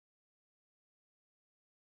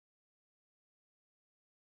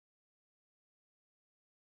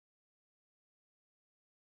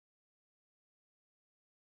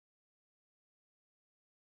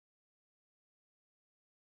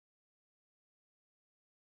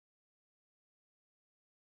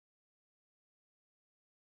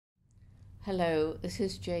Hello, this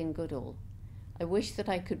is Jane Goodall. I wish that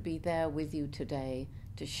I could be there with you today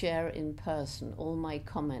to share in person all my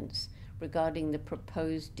comments regarding the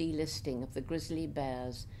proposed delisting of the grizzly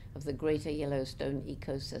bears of the Greater Yellowstone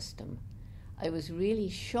Ecosystem. I was really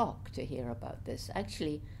shocked to hear about this.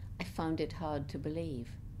 Actually, I found it hard to believe.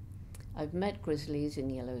 I've met grizzlies in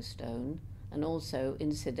Yellowstone and also,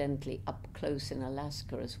 incidentally, up close in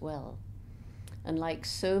Alaska as well. And like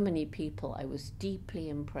so many people, I was deeply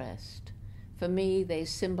impressed. For me, they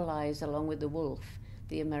symbolize, along with the wolf,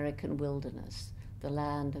 the American wilderness, the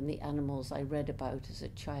land and the animals I read about as a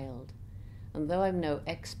child. And though I'm no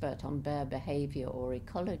expert on bear behavior or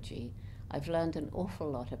ecology, I've learned an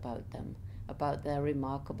awful lot about them, about their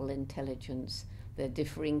remarkable intelligence, their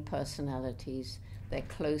differing personalities, their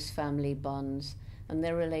close family bonds, and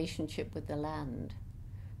their relationship with the land.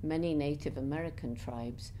 Many Native American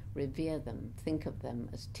tribes revere them, think of them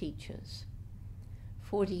as teachers.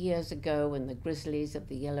 40 years ago, when the grizzlies of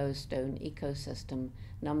the Yellowstone ecosystem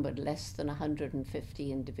numbered less than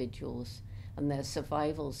 150 individuals and their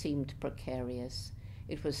survival seemed precarious,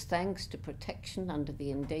 it was thanks to protection under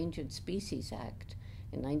the Endangered Species Act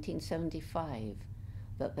in 1975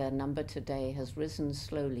 that their number today has risen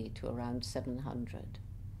slowly to around 700.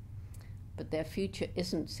 But their future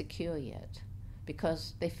isn't secure yet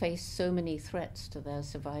because they face so many threats to their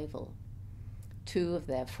survival. 2 of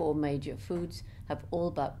their 4 major foods have all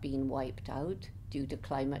but been wiped out due to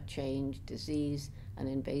climate change, disease, and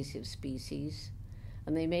invasive species,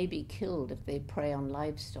 and they may be killed if they prey on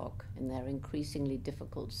livestock in their increasingly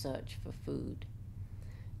difficult search for food.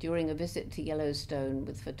 During a visit to Yellowstone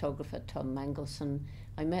with photographer Tom Mangelson,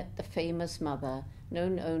 I met the famous mother,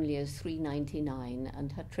 known only as 399,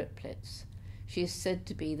 and her triplets. She is said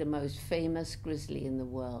to be the most famous grizzly in the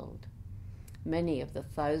world. Many of the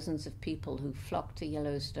thousands of people who flock to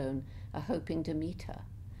Yellowstone are hoping to meet her,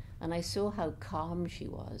 and I saw how calm she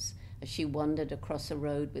was as she wandered across a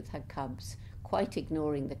road with her cubs, quite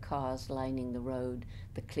ignoring the cars lining the road,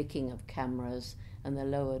 the clicking of cameras, and the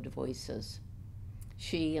lowered voices.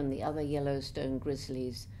 She and the other Yellowstone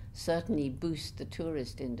grizzlies certainly boost the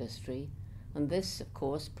tourist industry, and this, of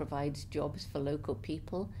course, provides jobs for local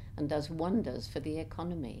people and does wonders for the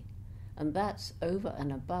economy. And that's over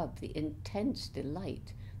and above the intense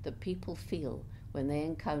delight that people feel when they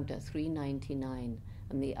encounter 399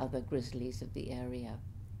 and the other grizzlies of the area.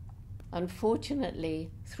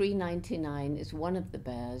 Unfortunately, 399 is one of the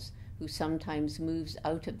bears who sometimes moves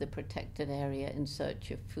out of the protected area in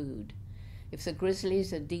search of food. If the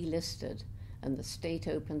grizzlies are delisted and the state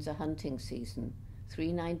opens a hunting season,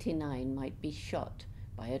 399 might be shot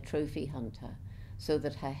by a trophy hunter so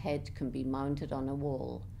that her head can be mounted on a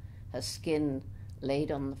wall, her skin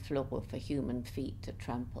laid on the floor for human feet to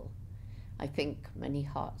trample. I think many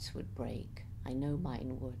hearts would break. I know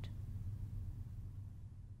mine would.